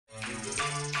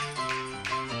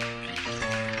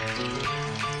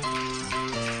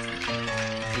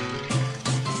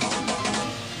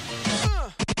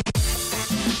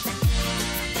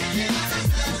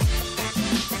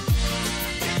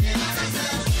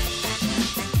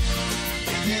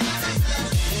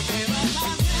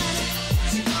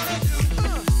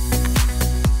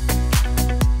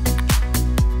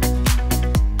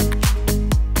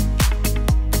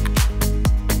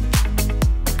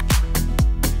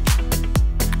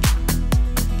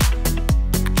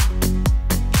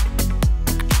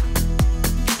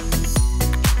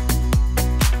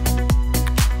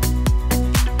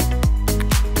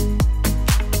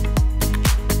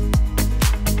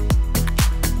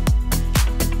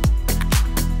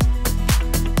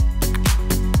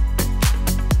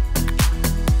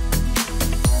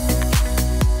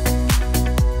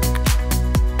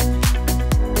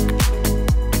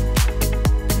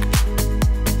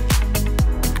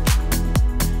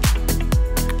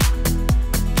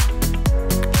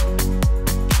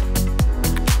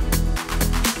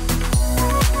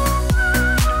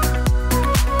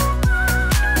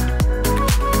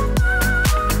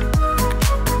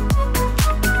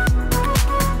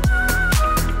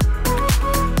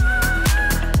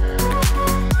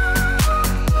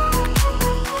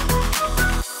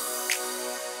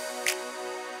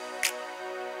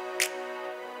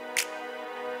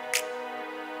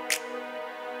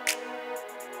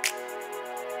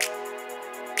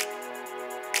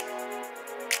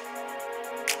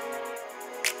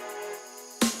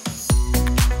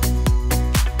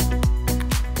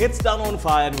It's Danu on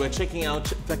Fire and we're checking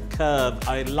out the Curve.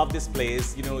 I love this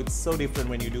place. You know, it's so different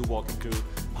when you do walk into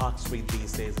Park Street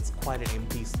these days. It's quite an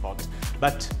empty spot.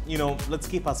 But, you know, let's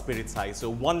keep our spirits high.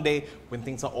 So one day, when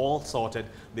things are all sorted,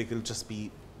 they will just be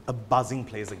a buzzing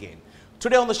place again.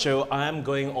 Today on the show, I am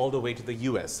going all the way to the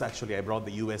US. Actually, I brought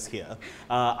the US here.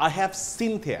 I have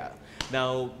Cynthia.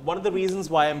 Now, one of the reasons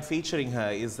why I'm featuring her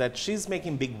is that she's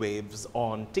making big waves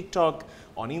on TikTok,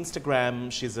 on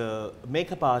Instagram. She's a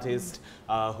makeup artist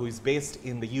who is based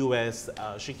in the US.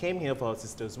 She came here for her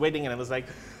sister's wedding and I was like,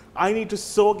 I need to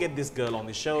so get this girl on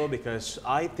the show because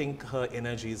I think her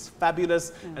energy is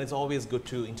fabulous and it's always good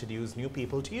to introduce new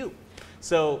people to you.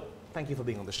 So, thank you for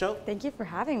being on the show. Thank you for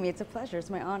having me. It's a pleasure. It's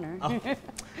my honor.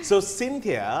 So,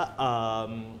 Cynthia,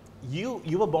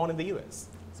 you were born in the US.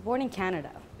 I was born in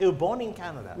Canada. You were born in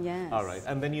Canada? Yes. All right.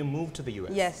 And then you moved to the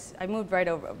US? Yes. I moved right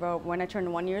over. About when I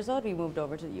turned 1 year old, we moved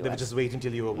over to the US. They were just waiting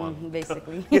until you were one?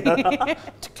 Basically.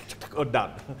 Oh,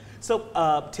 done.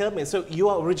 So, tell me, so you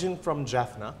are originally from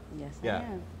Jaffna? Yes, Yeah. I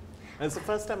am. And it's the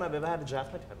first time I've ever had a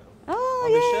Jaffna channel. Oh,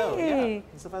 on the show. yay. Yeah,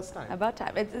 it's the first time. About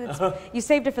time. You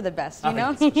saved it for the best, you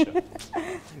know? Yes, for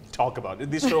sure. Talk about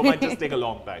it. This show might just take a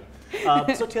long time.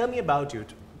 So tell me about you.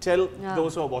 Tell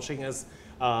those who are watching us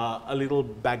a little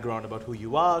background about who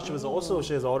you are. She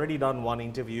has already done one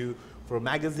interview for a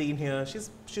magazine here.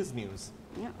 She's news.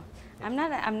 Yeah.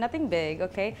 I'm nothing big,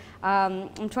 okay?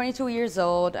 I'm 22 years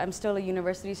old. I'm still a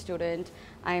university student.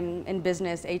 I'm in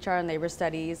business, HR and labor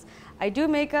studies. I do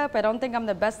makeup. I don't think I'm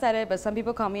the best at it, but some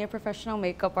people call me a professional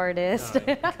makeup artist.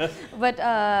 Right. But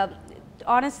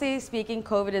honestly speaking,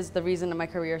 COVID is the reason that my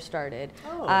career started.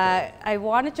 Oh, okay. I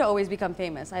wanted to always become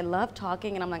famous. I love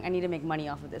talking and I'm like, I need to make money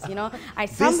off of this, you know? I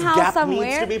somehow, somewhere,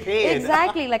 needs to be paid.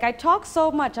 Exactly, like I talk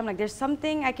so much. I'm like, there's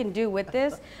something I can do with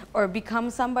this or become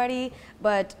somebody,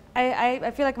 but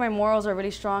I feel like my morals are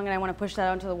really strong and I want to push that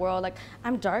out into the world. Like,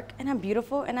 I'm dark and I'm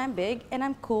beautiful and I'm big and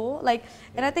I'm cool. Like,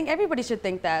 and I think everybody should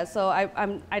think that. So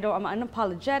I'm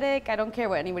unapologetic. I don't care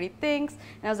what anybody thinks.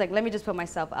 And I was like, let me just put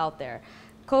myself out there.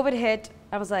 COVID hit,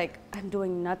 I was like, I'm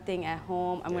doing nothing at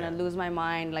home. I'm gonna lose my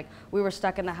mind. Like, we were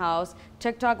stuck in the house.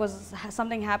 TikTok was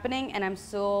something happening and I'm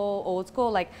so old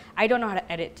school. Like, I don't know how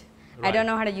to edit. Right. I don't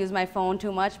know how to use my phone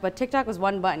too much, but TikTok was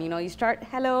one button, you know, you start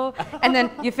hello and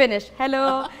then you finish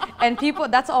hello and people,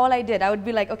 that's all I did. I would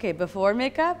be like, okay, before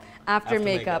makeup, after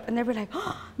makeup. And they'd be like,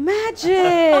 oh,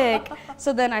 magic.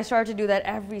 So then I started to do that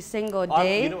every single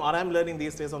day. You know what I'm learning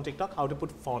these days on TikTok? How to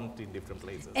put font in different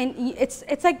places. And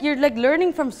it's like you're like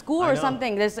learning from school or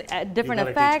something. There's different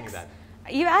effects.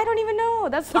 I don't even know.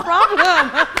 That's the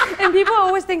problem. And people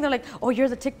always think, they're like, oh, you're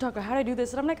the TikToker. How do I do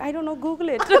this? And I'm like, I don't know. Google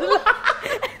it.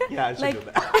 Yeah, I should do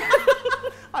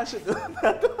that. I should do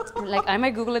that. Like, I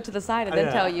might Google it to the side and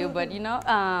then tell you. But, you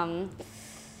know,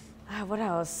 what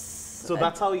else? So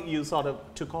that's how you sort of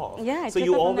took off. Yeah, so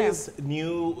you always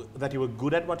knew that you were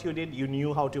good at what you did? You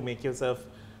knew how to make yourself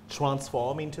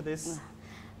transform into this?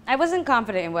 I wasn't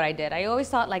confident in what I did. I always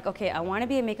thought like, okay, I want to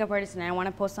be a makeup artist and I want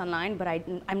to post online, but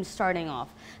I'm starting off.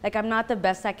 Like, I'm not the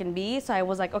best I can be, so I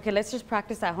was like, okay, let's just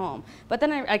practice at home. But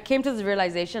then I came to this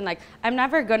realization, like, I'm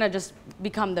never gonna just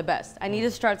become the best. I need to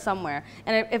start somewhere.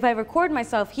 And if I record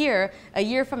myself here, a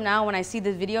year from now when I see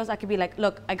the videos, I could be like,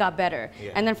 look, I got better. Yeah.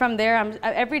 And then from there,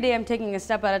 every day I'm taking a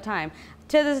step at a time.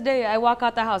 To this day, I walk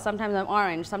out the house, sometimes I'm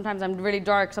orange, sometimes I'm really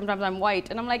dark, sometimes I'm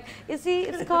white. And I'm like, you see,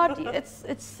 it's called,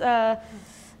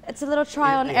 it's a little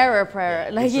trial and error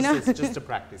prayer, like, you know. It's just a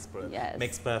practice,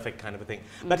 makes perfect kind of a thing.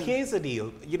 But here's the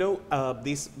deal, you know,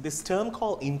 this term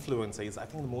called influencer is, I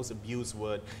think, the most abused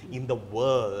word in the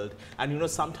world. And you know,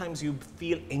 sometimes you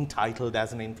feel entitled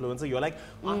as an influencer. You're like,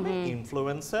 I'm an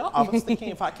influencer. I was thinking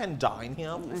if I can dine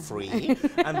here for free,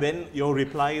 and then your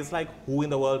reply is like, who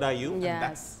in the world are you? Yes. And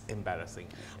that's embarrassing.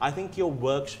 I think your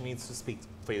work needs to speak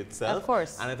for itself. Of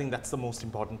course. And I think that's the most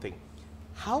important thing.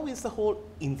 How is the whole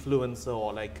influencer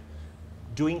or like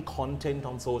doing content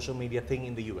on social media thing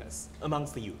in the US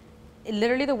amongst the youth?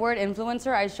 Literally the word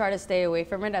influencer, I try to stay away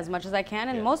from it as much as I can.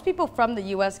 And most people from the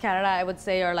US, Canada, I would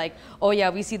say are like, oh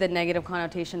yeah, we see the negative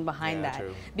connotation behind that.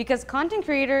 True. Because content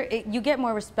creator, you get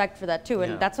more respect for that too.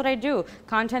 And that's what I do.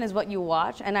 Content is what you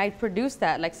watch and I produce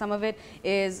that. Like, some of it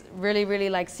is really,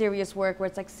 really like serious work where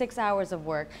it's like 6 hours of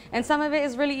work. And some of it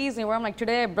is really easy where I'm like,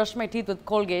 today I brushed my teeth with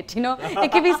Colgate, you know?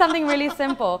 It could be something really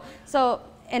simple. So,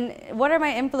 and what am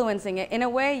I influencing it? In a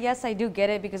way, yes, I do get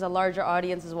it because a larger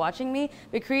audience is watching me,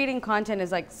 but creating content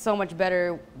is like so much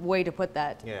better way to put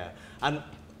that. Yeah, and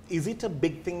is it a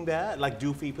big thing there? Like,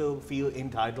 do people feel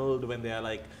entitled when they're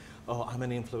like, oh, I'm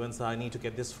an influencer, I need to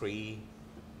get this free?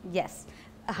 Yes.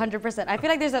 100%. I feel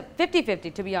like there's a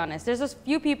 50-50, to be honest. There's just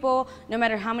few people, no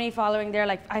matter how many following there,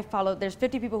 like there's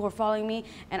 50 people who are following me,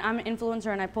 and I'm an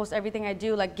influencer and I post everything I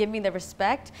do, like give me the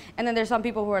respect. And then there's some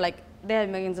people who are like, they have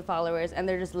millions of followers and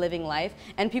they're just living life,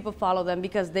 and people follow them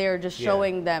because they're just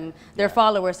showing them, their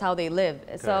followers, how they live.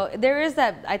 Correct. So there is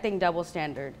that, I think, double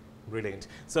standard. Brilliant.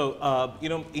 So, you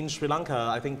know, in Sri Lanka,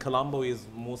 I think Colombo is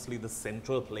mostly the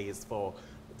central place for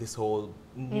this whole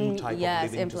new type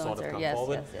of living to sort of come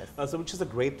forward. So which is a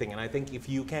great thing, and I think if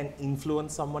you can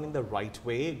influence someone in the right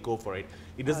way, go for it.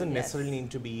 It doesn't necessarily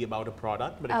need to be about a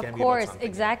product, but it can be about something.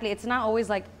 Exactly. It's not always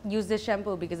like use this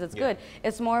shampoo because it's good.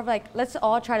 It's more of like, let's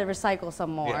all try to recycle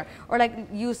some more, or like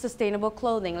use sustainable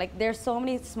clothing. Like there's so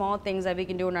many small things that we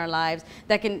can do in our lives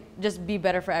that can just be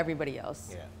better for everybody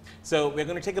else. So we're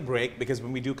going to take a break, because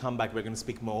when we do come back, we're going to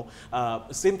speak more.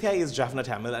 Cynthia is Jaffna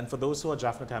Tamil, and for those who are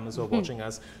Jaffna Tamils who are watching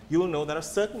us, you'll know there are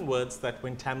certain words that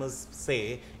when Tamils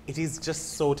say, it is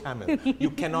just so Tamil.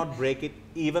 You cannot break it,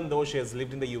 even though she has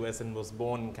lived in the US and was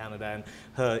born in Canada and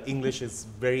her English is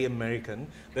very American.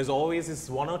 There's always this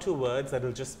one or two words that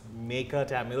will just make her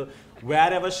Tamil.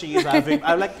 Wherever she is,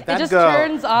 I'm like, that girl,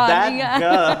 turns on. That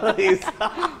girl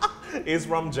is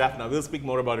from Jaffna. We'll speak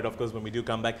more about it, of course, when we do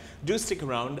come back. Do stick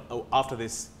around after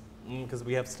this, because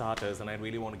we have starters and I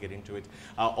really want to get into it.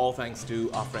 All thanks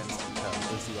to our friends.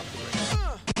 We'll see you after the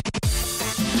break.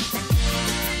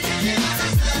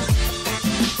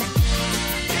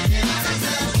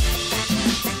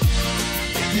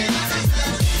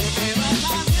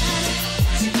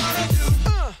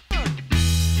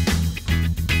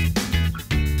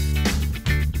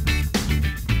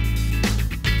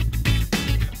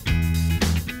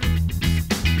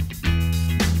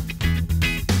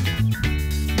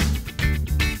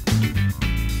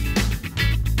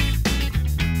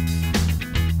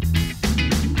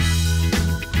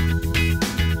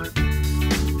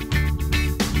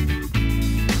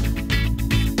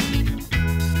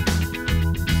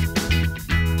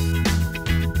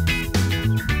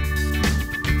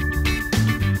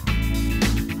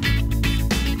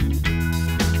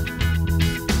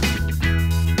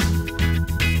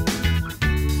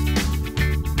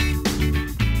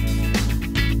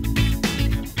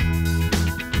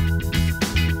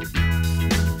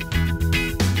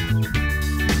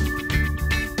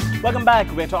 Welcome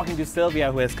back. We're talking to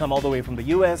Sylvia, who has come all the way from the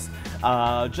US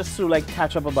just to like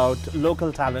catch up about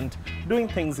local talent doing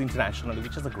things internationally,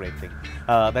 which is a great thing.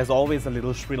 There's always a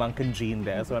little Sri Lankan gene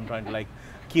there, so I'm trying to like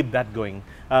keep that going.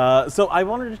 So I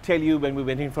wanted to tell you, when we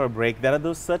went in for a break, there are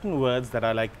those certain words that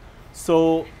are like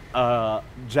so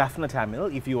Jaffna Tamil.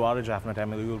 If you are a Jaffna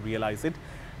Tamil, you will realize it.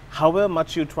 However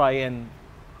much you try and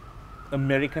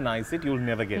Americanize it, you'll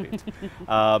never get it.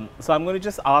 So I'm going to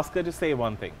just ask her to say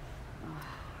one thing.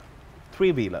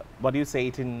 Three-wheeler. What do you say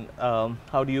it in,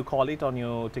 how do you call it on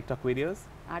your TikTok videos?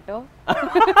 Auto.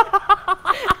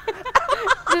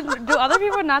 Do other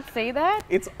people not say that?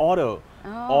 It's auto.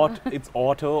 Oh. It's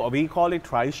auto, or we call it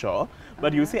trishaw,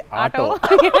 but you say auto.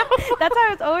 That's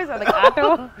how it's always like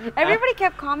auto. Everybody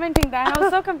kept commenting that, and I was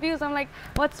so confused. I'm like,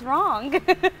 what's wrong?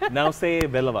 Now say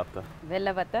Velavatta.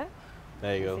 Velavatta?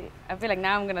 There you go. I feel like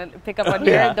now I'm going to pick up on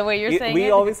the way you're saying it. We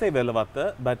always say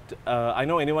Velavatta, but I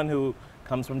know anyone who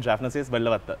comes from Jaffna says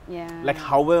Velavatta. Yeah. Like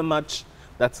however much,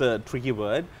 that's a tricky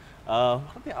word. What are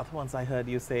the other ones I heard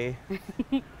you say?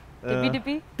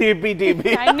 Tippy-tippy?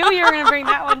 Tippy-tippy. I knew you were going to bring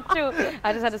that one too.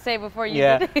 I just had to say it before you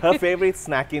did. Her favorite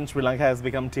snack in Sri Lanka has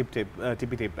become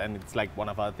tippy-tip, and it's like one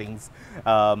of our things.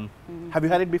 Have you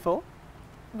had it before?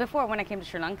 Before, when I came to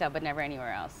Sri Lanka, but never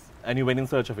anywhere else. And you went in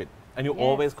search of it? And you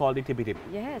always called it tippy-tip?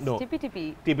 Yes, no.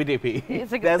 tippy-tippy. Tippy-tippy.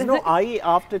 Like, there's no I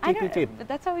after tippy-tip. But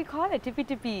that's how we call it,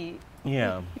 tippy-tippy.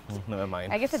 Yeah, never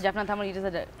mind. I guess at Jaffna Tamil, you just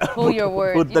had to pull your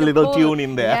words. Put the little tune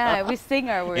in there. Yeah, we sing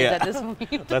our words at this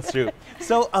point. That's true.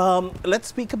 So let's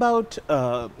speak about,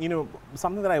 you know,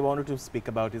 something that I wanted to speak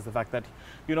about is the fact that,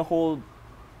 you know, whole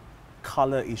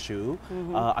color issue.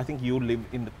 I think you live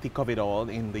in the thick of it all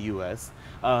in the US.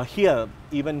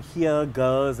 Even here,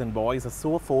 girls and boys are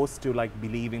so forced to like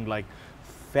believe in like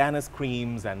fairness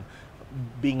creams, and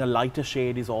being a lighter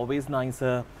shade is always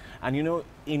nicer. And you know,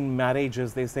 in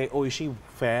marriages they say, oh, is she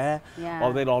fair? Yeah.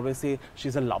 Or they'll always say,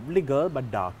 she's a lovely girl but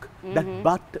dark. That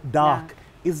but dark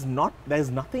is not, there's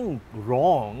nothing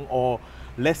wrong or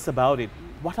less about it.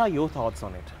 What are your thoughts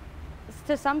on it?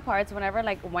 To some parts, whenever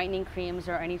like whitening creams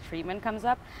or any treatment comes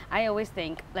up, I always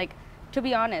think like to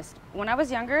be honest, when I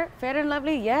was younger, Fair and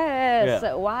Lovely, yes.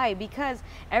 Yeah. Why? Because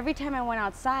every time I went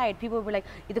outside, people would be like,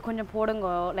 "Idu konjam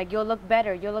podungo," like you'll look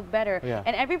better, you'll look better. Yeah.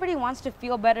 And everybody wants to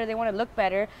feel better, they want to look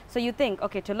better. So you think,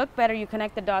 okay, to look better, you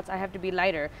connect the dots, I have to be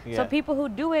lighter. Yeah. So people who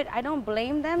do it, I don't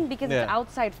blame them because Yeah. it's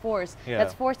outside force Yeah.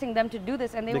 that's forcing them to do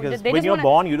this. And Because they when just you're wanna,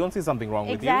 born, you don't see something wrong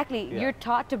with you. exactly. Yeah. You're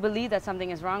taught to believe that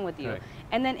something is wrong with you. Correct.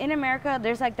 And then in America,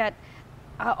 there's like that,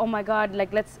 oh my God,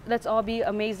 like let's all be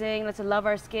amazing, let's love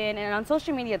our skin. And on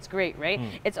social media, it's great, right?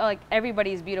 It's all like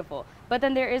everybody is beautiful. But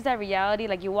then there is that reality,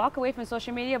 like you walk away from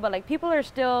social media, but like people are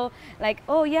still like,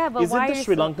 oh yeah, but Is why it the are you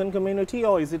Sri so-" Lankan community,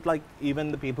 or is it like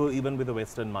even the people, even with a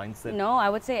Western mindset? No, I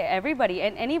would say everybody,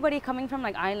 and anybody coming from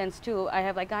like islands too. I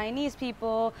have like Guyanese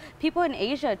people, people in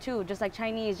Asia too, just like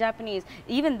Chinese, Japanese.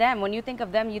 Even them, when you think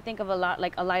of them, you think of a lot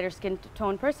like a lighter skin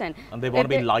tone person. And they want to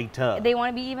be They're- lighter. They want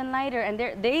to be even lighter, and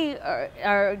they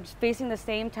are facing the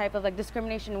same type of like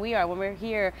discrimination we are when we're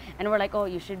here, and we're like, oh,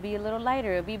 you should be a little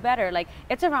lighter, be better. Like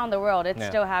it's around the world, it's Yeah.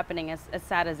 still happening, as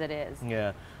sad as it is.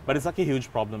 Yeah, but it's like a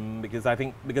huge problem because I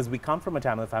think because we come from a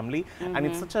Tamil family and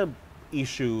it's such a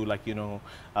issue, like you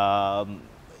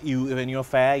when you're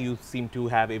fair, you seem to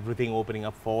have everything opening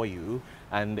up for you,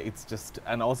 and it's just,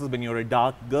 and also when you're a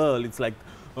dark girl, it's like,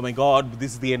 oh my God,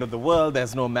 this is the end of the world.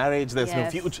 There's no marriage. There's no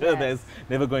Yes, future. yes. There's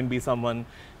never going to be someone.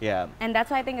 Yeah. And that's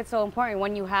why I think it's so important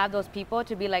when you have those people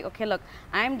to be like, okay, look,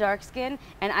 I'm dark skinned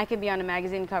and I can be on a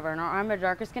magazine cover, or I'm a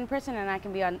darker skinned person and I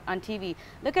can be on TV.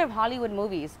 Look at Hollywood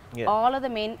movies. Yeah. All of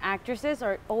the main actresses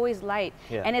are always light.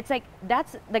 Yeah. And it's like,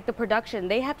 that's like the production.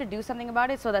 They have to do something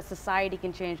about it so that society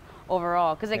can change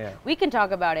overall. Because like Yeah. we can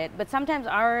talk about it, but sometimes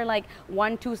our like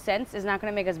 1-2 cents is not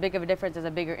going to make as big of a difference as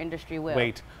a bigger industry will.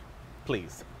 Wait,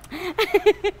 please.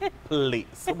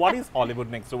 Please. What is Hollywood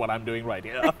next to what I'm doing right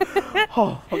here?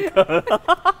 Oh,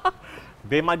 God.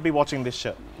 They might be watching this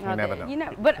show. You never know. You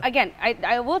know, but again,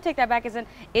 I will take that back as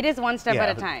it is one step Yeah,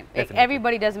 at a time. definitely.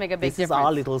 Everybody does make a big This difference. is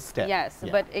our little step. Yes,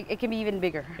 Yeah. but it can be even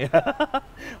bigger.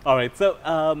 All right.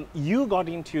 So you got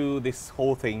into this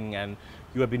whole thing and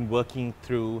you have been working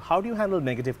through. How do you handle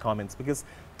negative comments? Because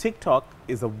TikTok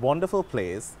is a wonderful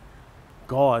place.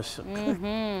 Gosh,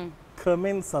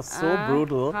 comments are so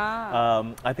brutal.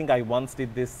 I think I once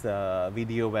did this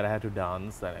video where I had to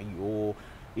dance. And oh,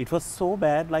 it was so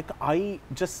bad. Like I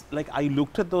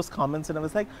looked at those comments and I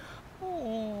was like,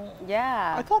 oh,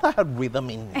 Yeah. I thought I had rhythm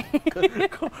in me.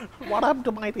 What happened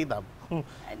to my rhythm?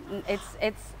 It's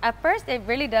at first it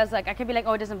really does, like I can be like,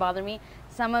 oh, it doesn't bother me.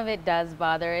 Some of it does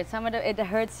bother it. Some of it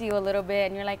hurts you a little bit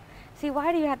and you're like, see,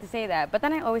 why do you have to say that? But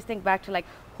then I always think back to like,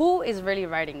 who is really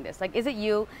writing this? Like, is it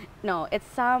you? No, it's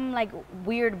some like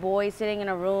weird boy sitting in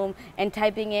a room and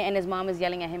typing it and his mom is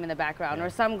yelling at him in the background. Yeah. Or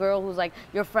some girl who's like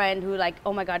your friend who like,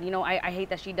 oh my God, you know, I hate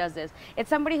that she does this. It's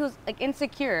somebody who's like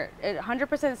insecure.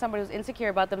 100% is somebody who's insecure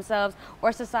about themselves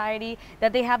or society,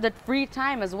 that they have the free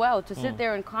time as well to sit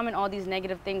there and comment all these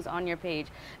negative things on your page.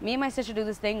 Me and my sister do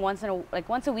this thing once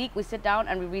a week. We sit down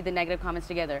and we read the negative comments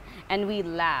together and we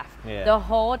laugh. Yeah. The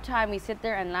whole time we sit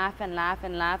there and laugh and laugh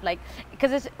and laugh, like,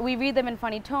 because we read them in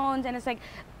funny tones and it's like,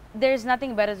 there's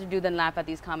nothing better to do than laugh at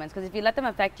these comments, because if you let them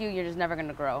affect you, you're just never going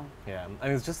to grow. Yeah,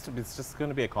 and it's just going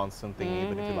to be a constant thing,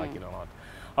 even if you like it or not.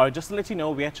 All right, just to let you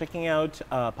know, we are checking out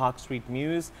Park Street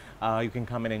Muse. You can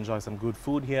come and enjoy some good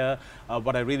food here.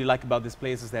 What I really like about this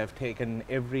place is they have taken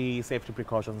every safety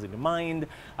precautions into mind.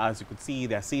 As you could see,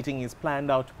 their seating is planned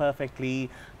out perfectly,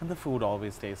 and the food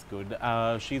always tastes good.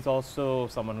 She's also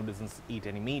someone who doesn't eat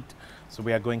any meat, so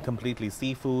we are going completely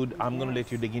seafood. I'm going to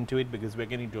let you dig into it because we're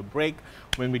getting to a break.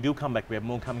 When we do come back, we have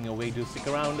more coming your way. Do stick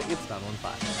around. It's Danu on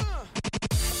Fire.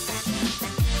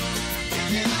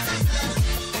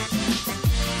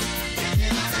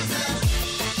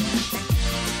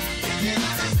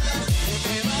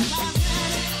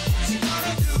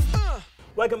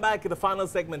 Welcome back to the final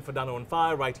segment for Danu on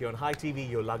Fire, right here on Hi TV,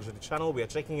 your luxury channel. We are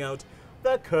checking out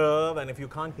the curve, and if you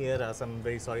can't hear us, I'm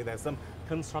very sorry. There's some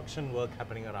construction work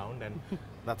happening around, and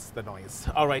that's the noise.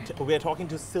 All right, we are talking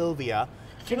to Sylvia.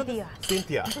 Cynthia.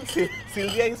 Cynthia.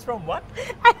 Sylvia is from what?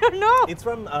 I don't know. It's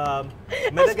from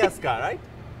Madagascar, right?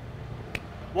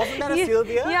 Wasn't that a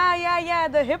Sylvia? Yeah,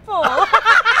 the hippo.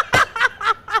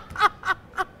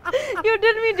 You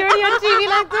did me dirty on TV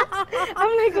like this.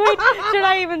 I'm like, wait, should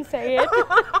I even say it?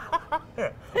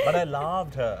 But I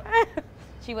loved her.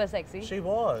 She was sexy. She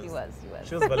was. She was.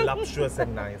 She was voluptuous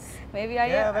and nice. Maybe there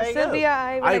you go. Sylvia,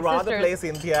 I'd rather sisters. play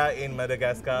Cynthia in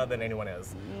Madagascar than anyone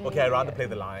else. Okay, I'd rather play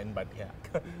the lion, but yeah.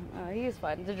 He is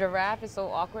fun. The giraffe is so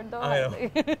awkward though. I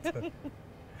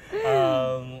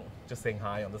know. Just saying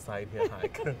hi on the side here. Hi.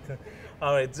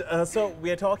 All right. So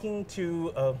we are talking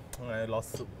to. I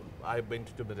lost I've been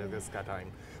to Madagascar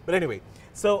time. But anyway,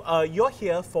 so you're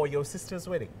here for your sister's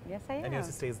wedding. Yes, I am. And your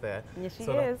sister is there. Yes, she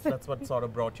so is. That's what sort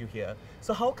of brought you here.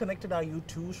 So how connected are you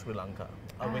to Sri Lanka?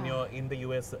 When you're in the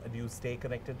US, do you stay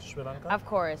connected to Sri Lanka? Of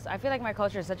course. I feel like my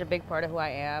culture is such a big part of who I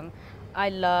am. I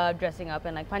love dressing up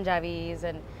in like Punjabis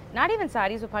and not even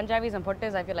saris, but Punjabis and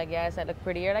puttas. I feel like, yes, I look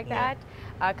prettier like that.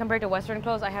 Compared to Western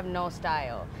clothes, I have no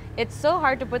style. It's so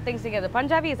hard to put things together.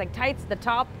 Punjabi is like tights, the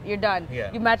top, you're done.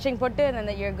 Yeah. You matching putta and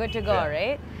then you're good to go,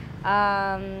 right?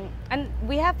 And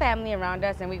we have family around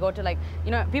us, and we go to like,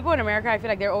 you know, people in America, I feel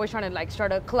like they're always trying to like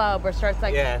start a club or start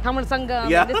like Tamil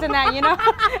Sangam and this and that, you know.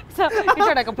 So you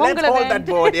start like a Pongal Let's hold event.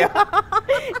 that board, yeah.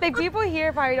 Like people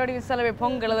here probably don't even celebrate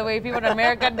Pongal the way people in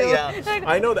America do. Yeah,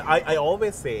 I know that. I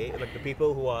always say like the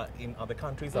people who are in other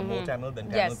countries are more Tamil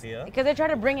than Tamils here. Because they try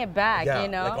to bring it back, you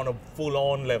know. Like on a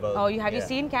full-on level. Oh, have you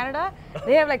seen Canada?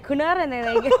 They have like kunar and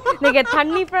they get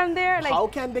thanni from there. Like, how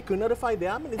can they kunarify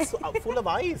there? I mean, it's so, full of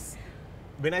ice.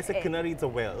 When I say kunari, it's a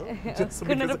well. Just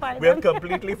because we have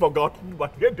completely forgotten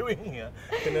what we are doing here.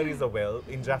 Kunari is a well.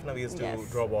 In Jaffna, we used to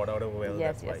draw water out of a well.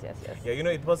 Yes, That's yes. Yeah, you know,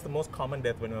 it was the most common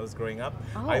death when I was growing up.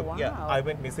 Oh, wow. Yeah, I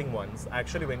went missing once. I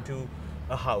actually went to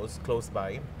a house close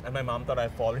by, and my mom thought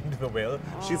I'd fallen into the well.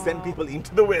 She sent people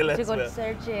into the well as well. She got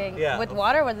searching. Yeah. With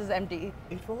water, was it empty?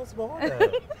 It was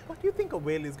water. What do you think a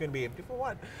whale is going to be empty for?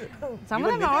 What? Some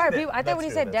of them are. I thought when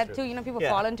you said death too, you know, people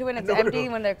fall into it and it's empty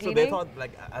when they're cleaning. So they thought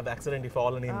like I've accidentally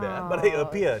fallen in there, but I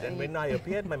appeared, and when I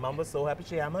appeared, my mom was so happy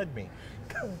she hammered me.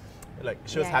 Like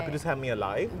she was happy to have me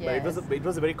alive, but it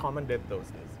was a very common death those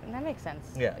days. That makes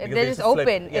sense. Yeah, they're just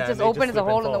open. It's just open as a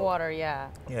hole in the water. Yeah.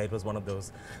 Yeah, it was one of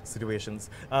those situations.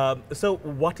 So,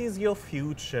 what is your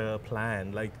future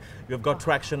plan? Like, you've got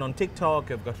traction on TikTok,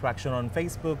 you've got traction on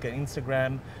Facebook and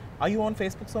Instagram. Are you on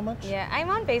Facebook so much? Yeah, I'm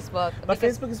on Facebook. But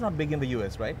Facebook is not big in the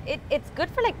US, right? It's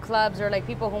good for like clubs or like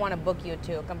people who want to book you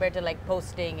too, compared to like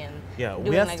posting and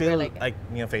we are still like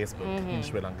near Facebook in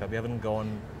Sri Lanka. We haven't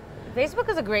gone. Facebook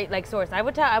is a great like source. I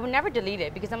would never delete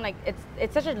it because I'm like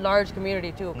it's such a large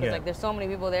community too, because like there's so many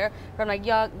people there from like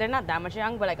young, they're not that much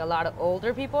young, but like a lot of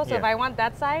older people. So if I want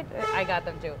that side, I got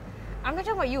them too. I'm not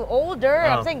talking about you older.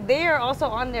 I'm saying they are also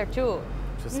on there too.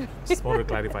 Just want to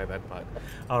clarify that part.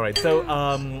 All right.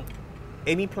 So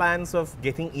any plans of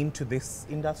getting into this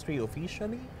industry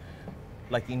officially?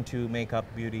 Like into makeup,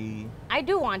 beauty? I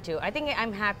do want to. I think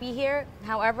I'm happy here.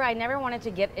 However, I never wanted to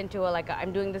get into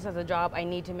I'm doing this as a job. I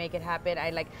need to make it happen.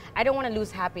 I don't want to lose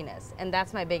happiness, and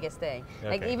that's my biggest thing.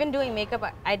 Like even doing makeup,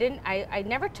 I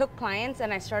never took clients,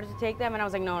 and I started to take them, and I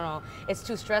was like, no, it's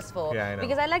too stressful. Yeah, I know.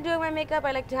 Because I like doing my makeup.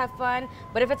 I like to have fun.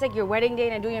 But if it's like your wedding day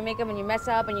and I'm doing your makeup and you mess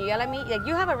up and you yell at me, like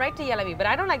you have a right to yell at me, but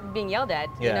I don't like being yelled at.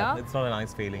 Yeah, you know? It's not a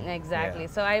nice feeling. Exactly.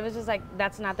 So I was just like,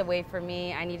 that's not the way for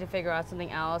me. I need to figure out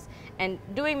something else. And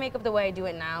doing makeup the way I do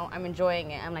it now, I'm enjoying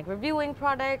it. I'm like reviewing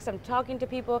products, I'm talking to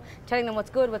people, telling them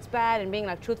what's good, what's bad, and being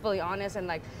like truthfully honest. And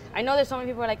like, I know there's so many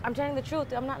people who are like, I'm telling the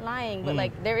truth, I'm not lying, but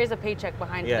like there is a paycheck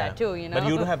behind that too, you know? But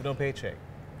you don't have no paycheck,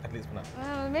 at least for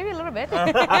now. Maybe a little bit.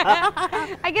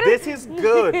 I get this is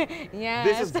good. Yeah.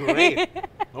 This is great.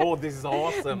 Oh, this is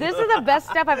awesome. This is the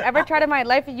best stuff I've ever tried in my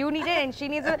life. If you need it and she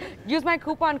needs it, use my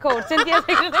coupon code. Cynthia.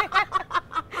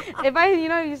 If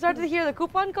you start to hear the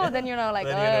coupon code, then like,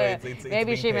 it's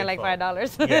maybe she made like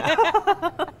 $5.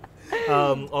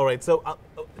 Yeah. All right. So,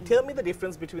 tell me the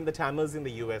difference between the Tamils in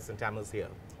the US and Tamils here.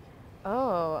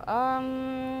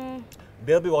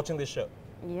 They'll be watching this show.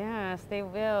 Yes, they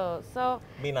will. So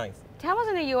be nice. Tamils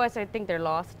in the US, I think they're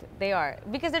lost. They are,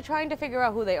 because they're trying to figure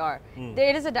out who they are.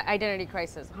 It is an identity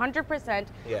crisis. 100%.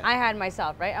 I had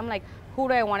myself, right? I'm like, who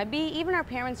do I want to be? Even our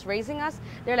parents raising us,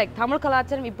 they're like, Tamil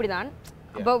kalacharam ipdidan.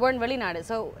 But we're in Velinadu,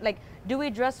 so like, do we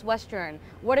dress Western?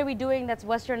 What are we doing that's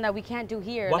Western that we can't do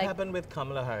here? What happened with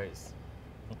Kamala Harris?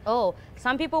 Oh,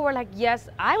 some people were like, yes,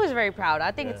 I was very proud.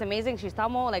 I think it's amazing. She's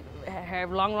Tamil, like her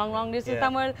long distance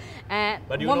Tamil.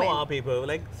 But you know our people,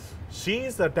 like,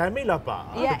 she's a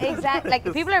Tamilapa. Yeah, exactly. Like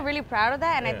people are really proud of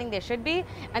that, and I think they should be.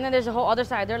 And then there's a whole other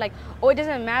side. They're like, oh, it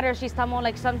doesn't matter. She's Tamil.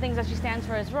 Like some things that she stands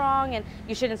for is wrong, and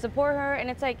you shouldn't support her. And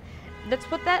it's like, let's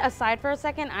put that aside for a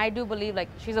second. I do believe like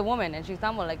she's a woman and she's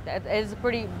Tamil. Like that is a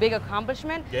pretty big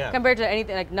accomplishment compared to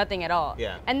anything, like nothing at all.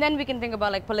 Yeah. And then we can think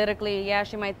about like politically,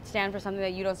 she might stand for something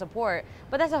that you don't support,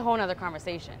 but that's a whole nother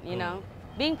conversation, you know?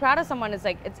 Being proud of someone is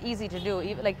like, it's easy to do.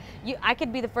 Even, like I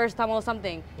could be the first Tamil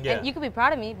something, and you could be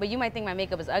proud of me, but you might think my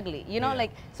makeup is ugly, you know?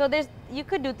 Like, so you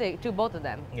could do both of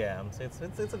them. Yeah, so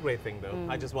it's a great thing though.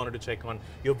 I just wanted to check on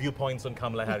your viewpoints on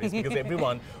Kamala Harris because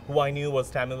everyone who I knew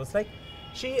was Tamil was like,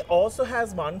 She also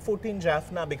has one foot in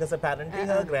Jaffna because apparently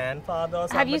her grandfather or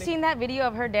somebody... Have you seen that video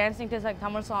of her dancing to like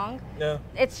Tamil song? No.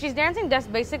 She's dancing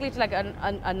just basically to like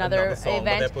another song,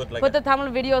 but event. they put, like, put the Tamil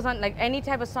videos on like any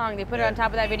type of song. They put it on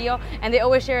top of that video, and they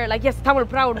always share like, yes, Tamil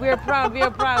proud. We are proud. We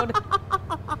are proud.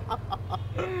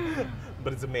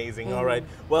 But it's amazing. All right.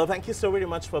 Well, thank you so very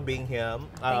much for being here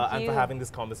and for having this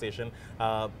conversation.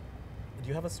 Do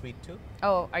you have a sweet tooth?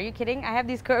 Oh, are you kidding? I have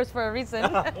these curves for a reason.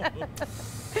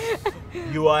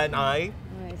 You are and I,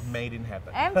 Nice. made in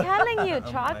heaven. I'm telling you,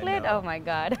 chocolate. Oh my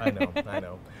God. I know, I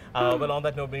know. Well, on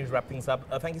that note, we need to wrap things up.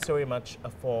 Thank you so very much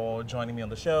for joining me on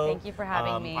the show. Thank you for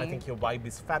having me. I think your vibe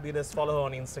is fabulous. Follow her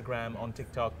on Instagram, on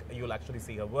TikTok. You'll actually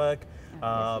see her work.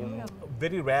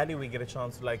 Very rarely we get a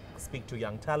chance to like speak to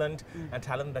young talent and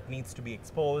talent that needs to be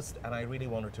exposed. And I really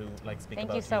wanted to like speak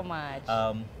about you. Thank you so much.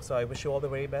 So I wish you all the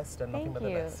very best and nothing but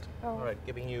the best. All right,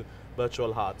 giving you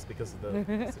virtual hearts because of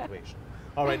the situation.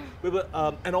 All right,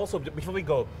 and also before we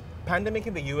go, pandemic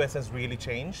in the US has really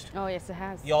changed. Oh yes, it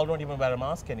has. Y'all don't even wear a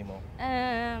mask anymore.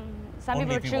 Some Only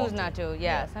people if you choose want not to. to.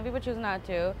 Yeah, some people choose not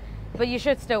to, but you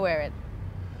should still wear it.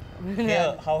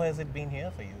 Here, how has it been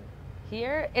here for you?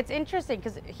 Here, it's interesting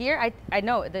because here I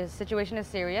know the situation is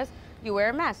serious. You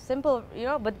wear a mask, simple, you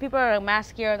know. But people are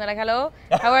mask here and they're like, "Hello,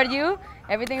 how are you?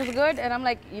 Everything's good." And I'm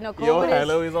like, you know, COVID Your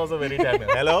hello is also very Tamil.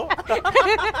 Hello.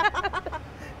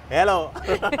 Hello.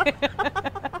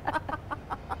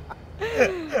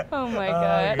 Oh my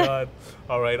God. Oh God.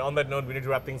 All right. On that note, we need to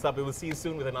wrap things up. We will see you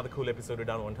soon with another cool episode of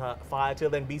Danu on Fire. Till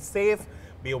then, be safe,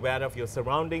 be aware of your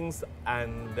surroundings,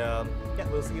 and yeah,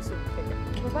 we'll see you soon.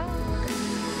 Take care.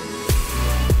 Bye-bye.